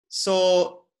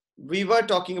So we were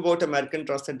talking about American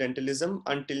Transcendentalism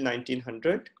until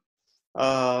 1900.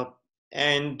 I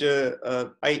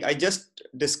just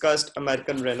discussed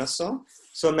American Renaissance.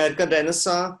 So American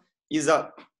Renaissance is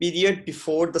a period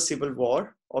before the Civil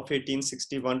War of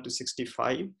 1861 to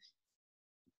 65.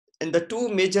 And the two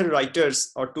major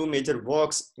writers or two major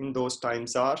works in those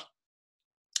times are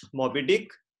Moby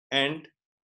Dick and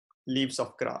Leaves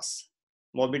of Grass.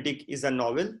 Moby Dick is a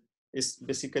novel. It's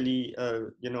basically,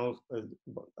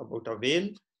 about a whale,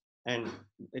 and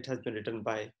it has been written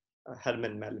by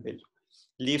Herman Melville.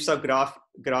 Leaves of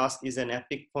Grass is an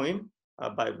epic poem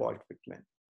by Walt Whitman.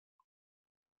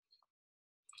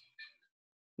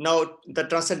 Now, the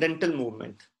Transcendental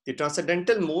Movement. The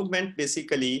Transcendental Movement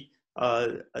basically,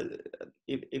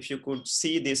 if you could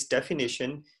see this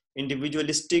definition,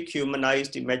 individualistic,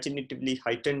 humanized, imaginatively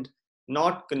heightened,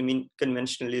 not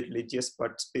conventionally religious,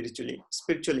 but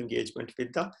spiritual engagement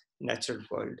with the natural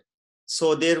world.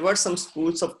 So there were some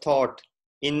schools of thought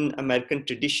in American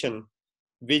tradition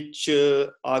which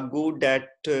argued that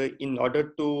in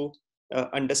order to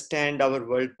understand our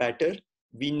world better,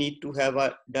 we need to have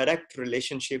a direct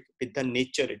relationship with the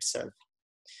nature itself.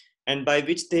 And by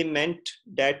which they meant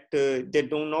that they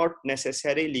do not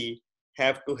necessarily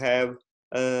have to have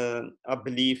a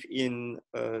belief in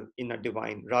a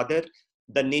divine. Rather,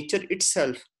 the nature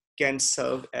itself can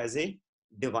serve as a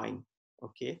divine.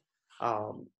 Okay.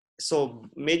 So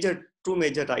two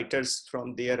major writers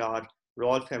from there are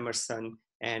Rolf Emerson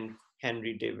and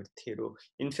Henry David Thoreau.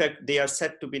 In fact, they are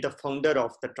said to be the founder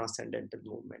of the Transcendental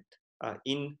Movement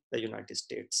in the United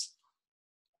States.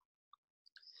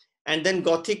 And then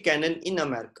Gothic canon in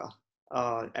America,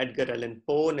 Edgar Allan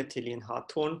Poe, Nathaniel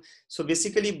Hawthorne. So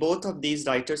basically, both of these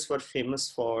writers were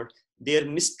famous for their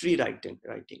mystery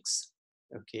writings.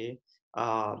 Okay,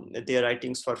 their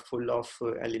writings were full of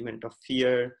element of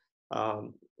fear.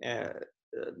 Poe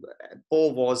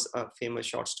was a famous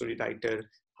short story writer.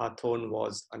 Hawthorne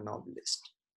was a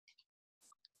novelist.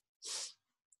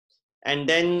 And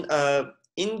then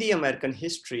in the American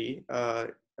history,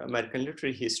 American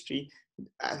literary history,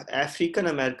 African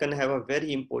American have a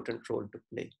very important role to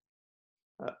play.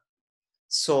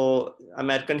 So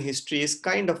American history is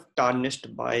kind of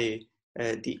tarnished by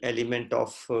the element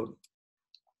of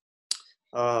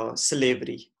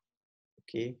slavery.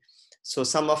 Okay, so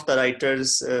some of the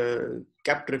writers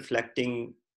kept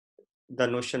reflecting the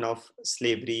notion of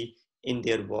slavery in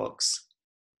their works.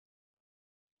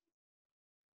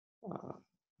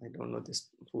 I don't know this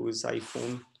whose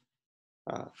iPhone.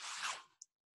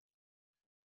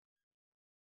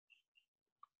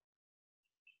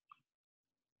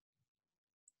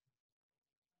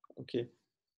 Okay.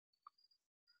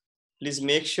 Please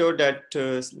make sure that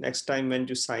next time when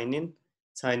you sign in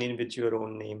with your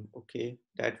own name. Okay,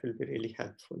 that will be really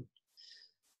helpful.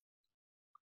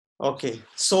 Okay,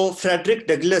 so Frederick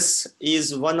Douglass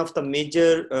is one of the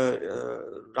major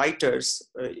writers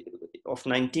of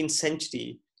 19th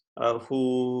century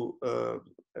who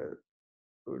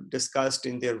discussed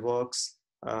in their works,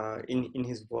 in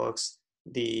his works,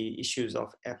 the issues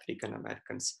of African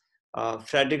Americans.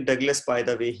 Frederick Douglass, by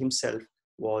the way, himself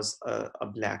was a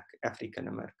Black African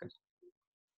American.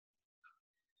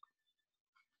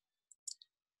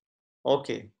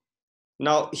 Okay.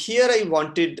 Now here I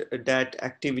wanted that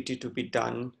activity to be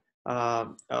done.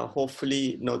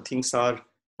 Hopefully, things are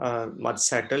much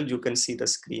settled. You can see the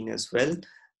screen as well.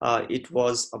 It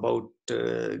was about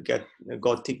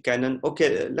Gothic canon.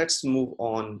 Okay, let's move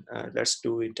on. Let's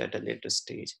do it at a later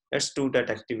stage. Let's do that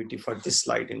activity for this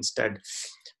slide instead.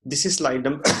 This is slide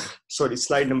number,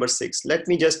 slide number 6. Let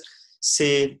me just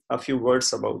say a few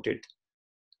words about it.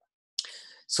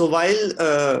 So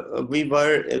while we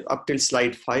were up till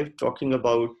slide 5 talking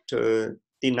about the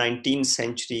 19th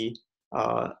century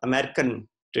American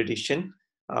tradition,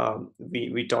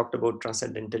 we talked about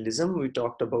Transcendentalism, we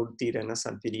talked about the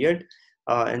Renaissance period,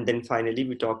 and then finally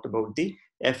we talked about the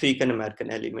African American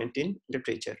element in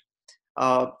literature.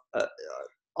 On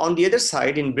the other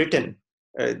side, in Britain,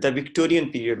 the Victorian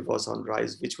period was on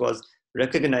rise, which was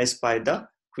recognized by the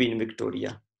Queen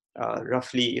Victoria.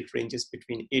 Roughly, it ranges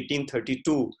between 1832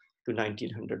 to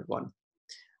 1901.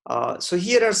 So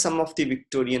here are some of the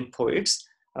Victorian poets,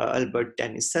 Albert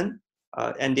Tennyson,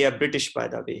 and they are British, by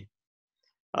the way.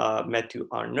 Matthew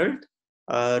Arnold,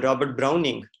 Robert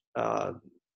Browning,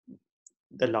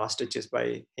 The Last Duchess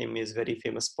by him is very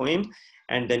famous poem,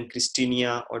 and then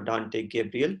Christina or Dante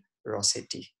Gabriel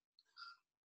Rossetti.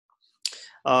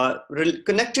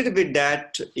 Connected with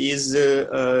that is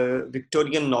a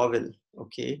Victorian novel.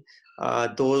 Okay,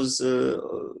 those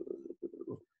of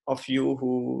you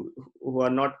who are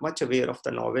not much aware of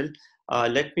the novel,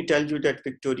 Let me tell you that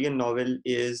Victorian novel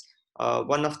is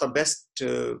one of the best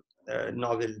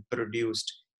novel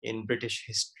produced in British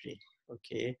history.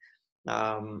 Okay,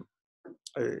 um,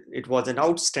 it was an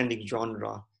outstanding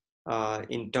genre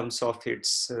in terms of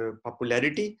its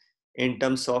popularity, in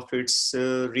terms of its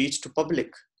reach to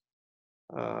public,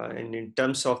 and in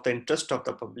terms of the interest of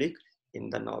the public in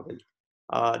the novel.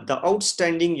 The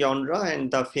outstanding genre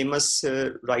and the famous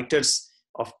writers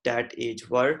of that age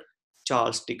were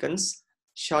Charles Dickens,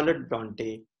 Charlotte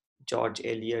Bronte, George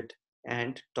Eliot,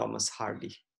 and Thomas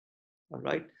Hardy. All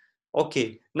right.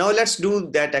 Okay. Now let's do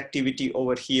that activity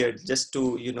over here, just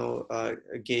to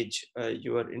gauge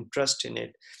your interest in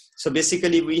it. So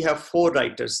basically, we have 4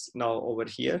 writers now over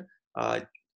here. Uh,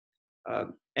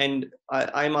 and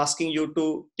I'm asking you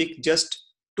to pick just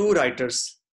 2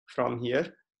 writers from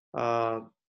here: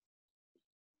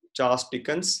 Charles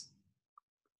Dickens,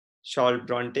 Charles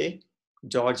Bronte,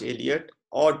 George Eliot,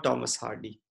 or Thomas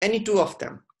Hardy. Any 2 of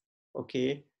them,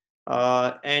 okay?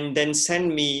 And then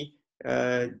send me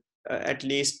at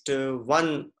least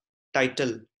one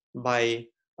title by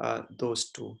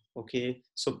those 2, okay?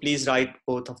 So please write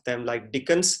both of them, like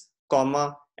Dickens,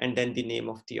 comma, and then the name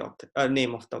of the author,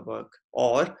 name of the work,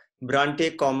 or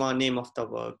Bronte, comma, name of the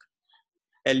work,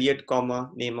 Eliot,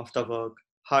 comma, name of the work,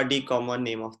 Hardy, comma,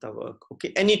 name of the work.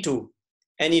 Okay, any two.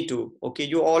 Okay,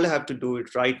 you all have to do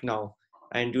it right now,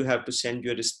 and you have to send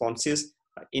your responses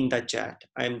in the chat.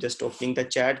 I am just opening the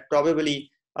chat.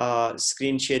 Probably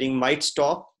screen sharing might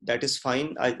stop. That is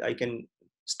fine. I can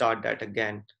start that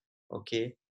again.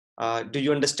 Okay. Do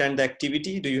you understand the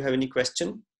activity? Do you have any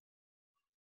question?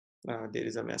 There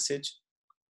is a message.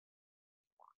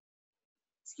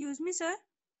 Excuse me, sir.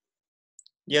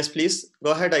 Yes, please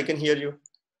go ahead. I can hear you.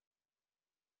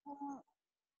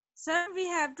 Sir, we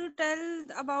have to tell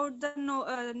about the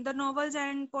novels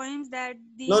and poems that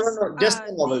No, just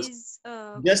the novels.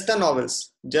 Just the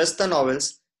novels. Just the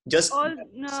novels. Just all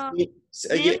yeah, names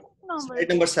of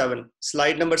novels.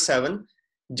 Slide number 7.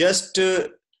 Just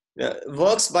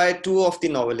works by 2 of the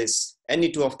novelists.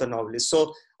 Any 2 of the novelists.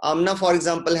 So Amna, for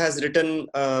example, has written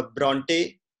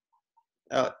Bronte,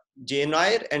 Jane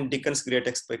Eyre, and Dickens' Great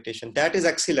Expectation. That is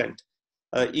excellent.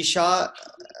 Isha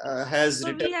has So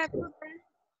written we have to tell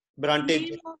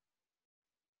Bronte.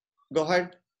 Go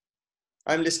ahead.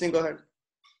 I'm listening. Go ahead.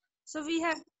 So we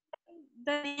have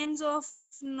the names of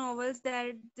novels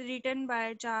that written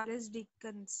by Charles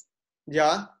Dickens.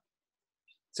 Yeah.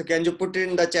 So can you put it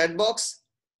in the chat box?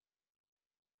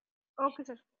 Okay,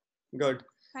 sir. Good.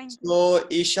 Thank So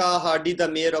Isha Hardy, the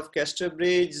mayor of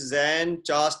Casterbridge, Zan,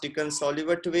 Charles Dickens,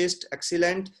 Oliver Twist,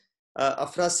 excellent.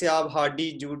 Afra Siab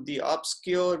Hardy, Jude the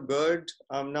Obscure, good.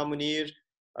 Amna Munir,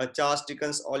 Charles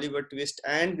Dickens, Oliver Twist,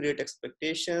 and Great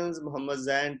Expectations. Muhammad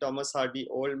Zan, Thomas Hardy,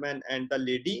 Old Man and the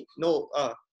Lady. No,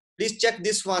 please check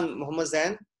this one, Muhammad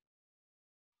Zan.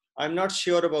 I'm not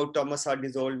sure about Thomas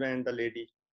Hardy's Old Man and the Lady.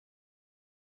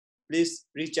 Please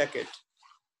recheck it.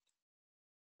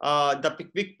 The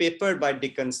Pickwick Paper by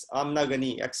Dickens, Amna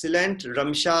Ghani, excellent.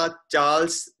 Ramsha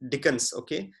Charles Dickens,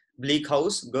 okay. Bleak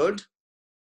House, good.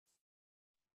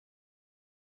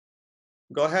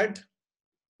 Go ahead.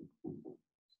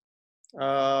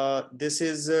 This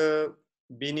is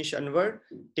Binish Anwar,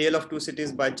 Tale of Two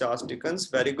Cities by Charles Dickens,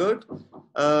 very good.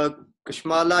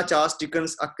 Kashmala, Charles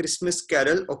Dickens, A Christmas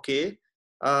Carol, okay.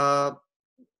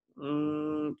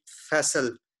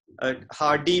 Faisal,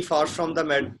 Hardy, Far from the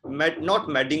not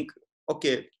Madding,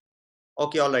 okay.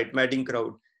 Okay, all right, Madding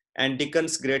Crowd, and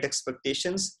Dickens' Great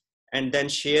Expectations, and then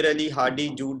Sher Ali, Hardy,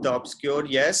 Jude the Obscure,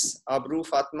 yes. Abru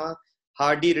Fatma,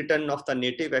 Hardy, Return of the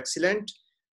Native, excellent.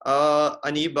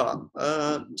 Aniba,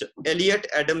 Eliot,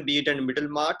 Adam Bede, and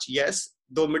Middlemarch, yes.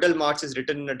 Though Middlemarch is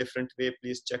written in a different way,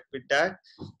 please check with that.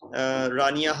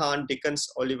 Rania Khan, Dickens,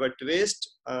 Oliver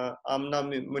Twist, Amna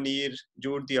Munir,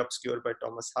 Jude the Obscure by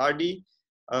Thomas Hardy.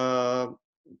 Buzz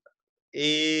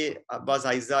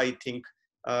Aiza, I think.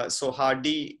 So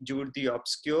Hardy, Jude the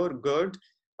Obscure, good.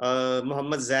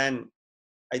 Muhammad Zan,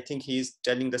 I think he's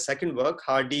telling the second work.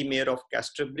 Hardy, Mayor of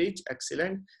Casterbridge,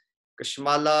 excellent.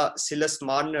 Kashmala, Silas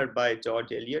Marner by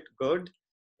George Eliot, good.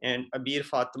 And Abir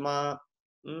Fatima,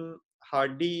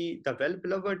 Hardy, The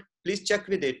Well-Beloved, please check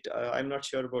with it. I'm not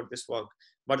sure about this work.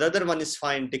 But the other one is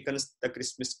fine, Dickens, The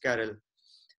Christmas Carol.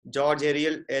 George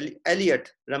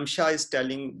Eliot, Ramsha is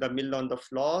telling The Mill on the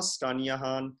Floss. Rania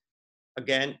Khan,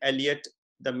 again, Eliot,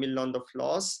 The Mill on the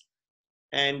Floss.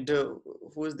 And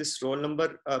who is this roll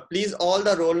number? Please, all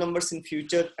the roll numbers in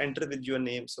future, enter with your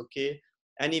names, okay?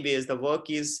 Anyways, the work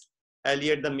is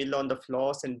Eliot, The Mill on the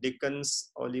Floss, and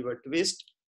Dickens, Oliver Twist.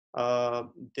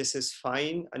 This is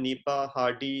fine. Anipa,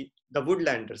 Hardy, The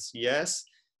Woodlanders, yes.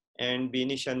 and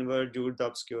Bini Shanwar, Jude the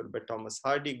Obscure by Thomas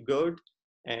Hardy, good.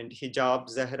 And Hijab,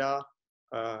 Zahra,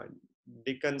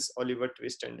 Dickens, Oliver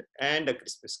Twist, and A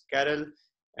Christmas Carol.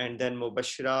 And then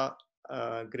Mubashira,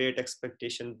 Great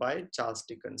Expectation by Charles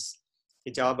Dickens.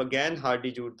 Hijab again,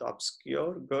 Hardy, Jude the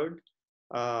Obscure, good.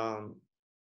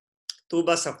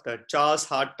 Tuba Safdar, Charles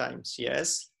Hard Times,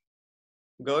 yes,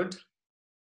 good.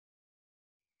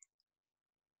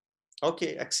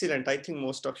 Okay, excellent. I think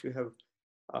most of you have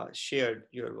shared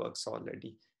your works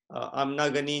already. Amna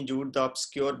Ghani, Jude the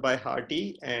Obscure by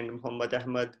Hardy, and Muhammad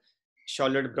Ahmad,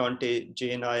 Charlotte Bronte,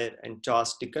 Jane Eyre, and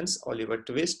Charles Dickens, Oliver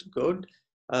Twist, good.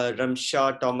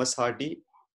 Ramsha, Thomas Hardy,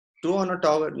 Two on a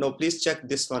Tower. No, please check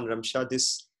this one, Ramsha.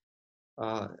 This,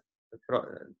 uh,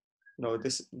 no,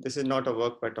 this is not a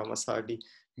work by Thomas Hardy.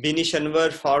 Bini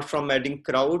Shanwar, Far from Madding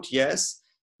Crowd, yes,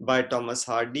 by Thomas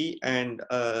Hardy, and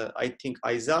I think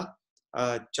Isa,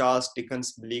 Charles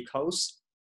Dickens, Bleak House,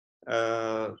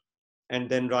 and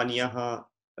then Rania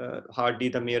Hardy,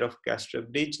 The Mayor of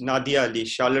Casterbridge, Nadia Ali,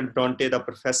 Charlotte Bronte, The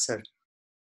Professor.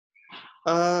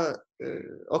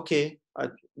 Okay,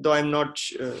 though I'm not,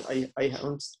 I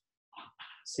haven't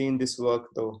seen this work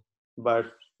though, but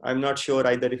I'm not sure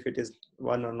either if it is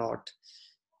one or not.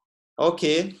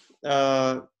 Okay,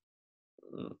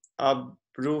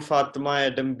 Abu Fatima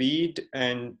Adam Bede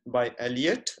and by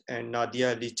Eliot, and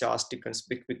Nadia Ali Charles Dickens,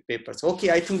 Big Papers. Okay,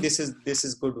 I think this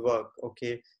is good work.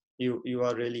 Okay, you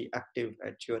are really active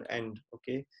at your end.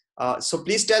 Okay, so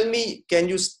please tell me, can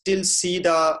you still see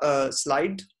the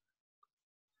slide?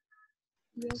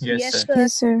 Yes, sir.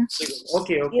 Yes, sir.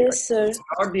 Okay. Yes, sir.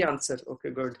 I got the answer. Okay,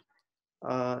 good.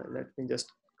 Let me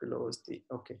just close the.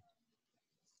 Okay.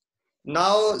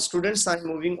 Now, students, I'm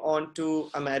moving on to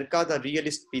America, the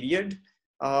realist period.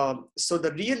 So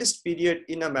the realist period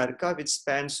in America, which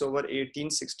spans over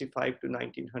 1865 to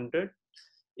 1900,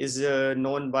 is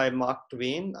known by Mark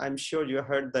Twain. I'm sure you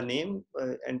heard the name,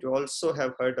 and you also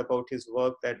have heard about his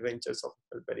work, The Adventures of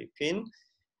Huckleberry Finn.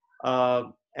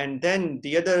 And then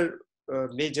the other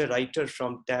major writer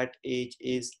from that age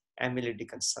is Emily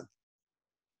Dickinson,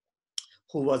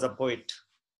 who was a poet.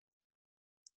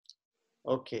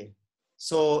 Okay.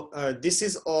 So this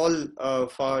is all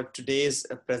for today's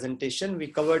presentation. We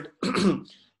covered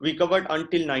we covered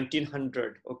until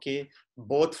 1900. Okay,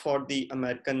 both for the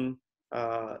American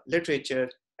literature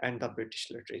and the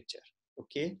British literature.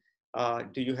 Okay,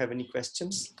 do you have any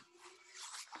questions?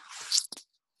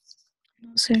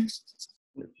 No, sir.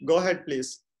 Go ahead,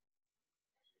 please.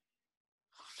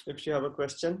 If you have a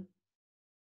question.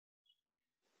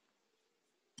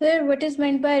 Sir, what is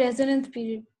meant by resonance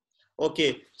period?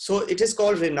 Okay, so it is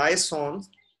called Renaissance,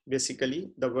 basically,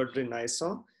 the word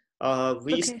Renaissance.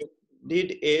 We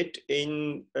did it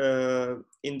in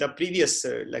the previous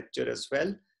lecture as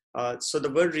well. So the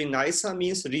word Renaissance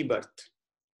means rebirth.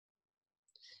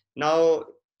 Now,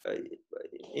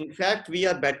 in fact, we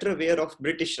are better aware of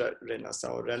British Renaissance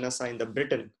or Renaissance in the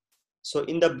Britain. So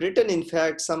in the Britain, in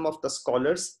fact, some of the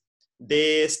scholars,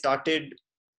 they started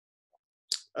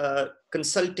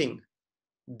consulting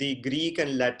the Greek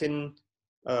and Latin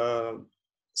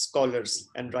scholars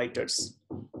and writers.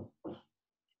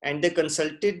 And they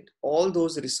consulted all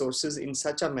those resources in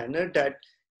such a manner that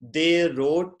they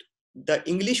wrote the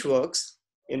English works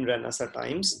in Renaissance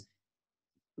times.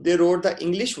 They wrote the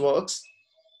English works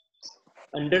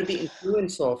under the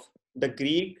influence of the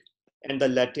Greek and the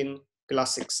Latin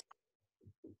classics.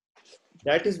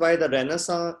 That is why the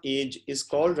Renaissance age is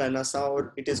called Renaissance,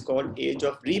 or it is called Age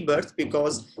of Rebirth,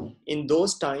 because in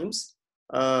those times,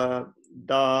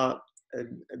 the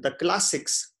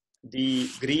classics, the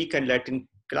Greek and Latin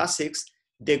classics,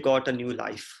 they got a new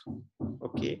life.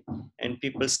 Okay, and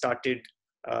people started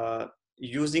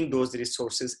using those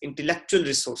resources, intellectual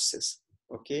resources,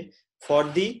 okay, for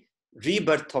the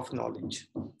rebirth of knowledge.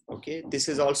 Okay, this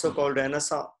is also called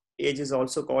Renaissance age, is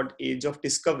also called Age of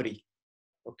Discovery.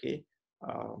 Okay.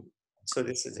 So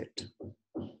this is it.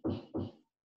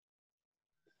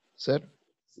 Sir?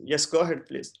 Yes, go ahead,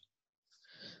 please.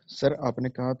 Sir, आपने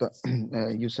कहा था,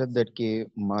 you said that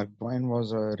Mark Twain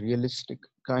was a realistic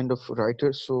kind of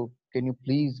writer. So can you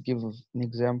please give an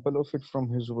example of it from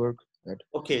his work?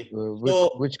 Okay.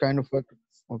 Which kind of work?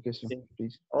 Okay, sir,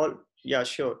 please. Yeah,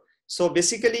 sure. So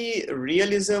basically,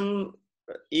 realism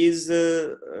is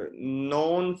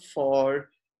known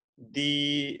for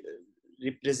the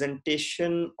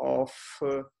representation of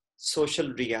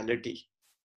social reality.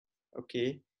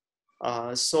 Okay,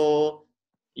 so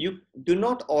you do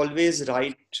not always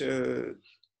write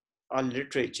a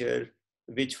literature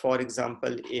which, for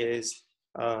example, is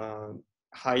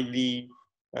highly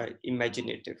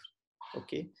imaginative.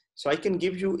 Okay, so I can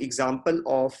give you example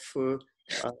of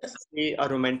say a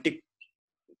romantic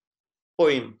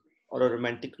poem or a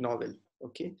romantic novel,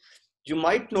 okay, you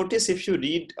might notice if you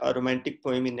read a romantic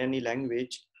poem in any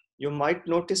language, you might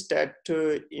notice that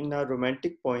in a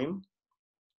romantic poem,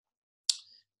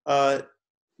 uh,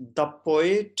 the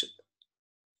poet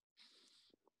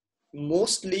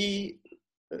mostly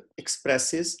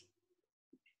expresses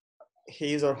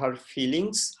his or her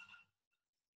feelings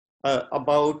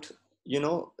about,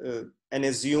 an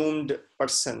assumed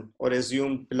person or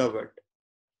assumed beloved.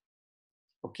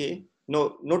 Okay,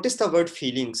 no, notice the word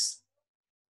feelings.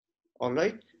 All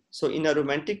right, so in a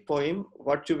romantic poem,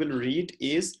 what you will read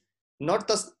is not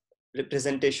the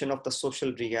representation of the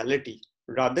social reality,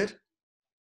 rather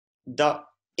the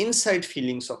inside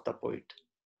feelings of the poet.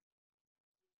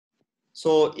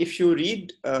 So if you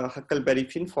read Huckleberry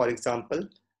Finn, for example,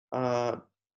 uh,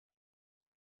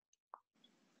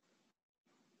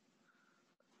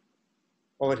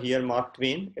 over here, Mark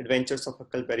Twain, Adventures of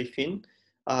Huckleberry Finn,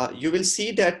 you will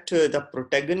see that the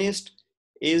protagonist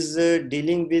is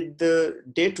dealing with the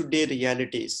day-to-day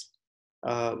realities.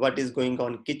 What is going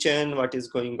on kitchen, what is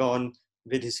going on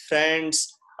with his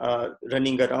friends,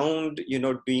 running around,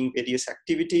 doing various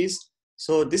activities.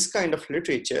 So this kind of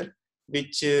literature,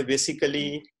 which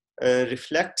basically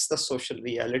reflects the social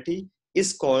reality,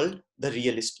 is called the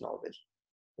realist novel.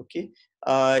 Okay,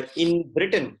 in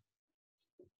Britain,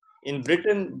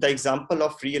 the example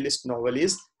of realist novel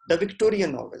is the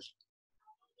Victorian novel,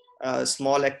 a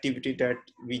small activity that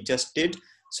we just did.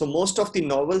 So most of the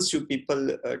novels you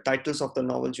people, titles of the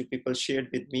novels you people shared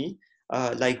with me,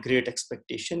 like Great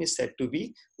Expectation, is said to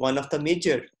be one of the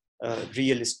major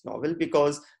realist novel,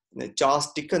 because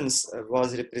Charles Dickens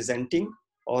was representing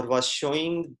or was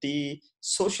showing the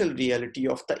social reality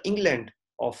of the England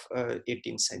of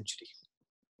 18th century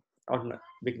or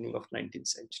beginning of 19th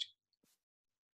century.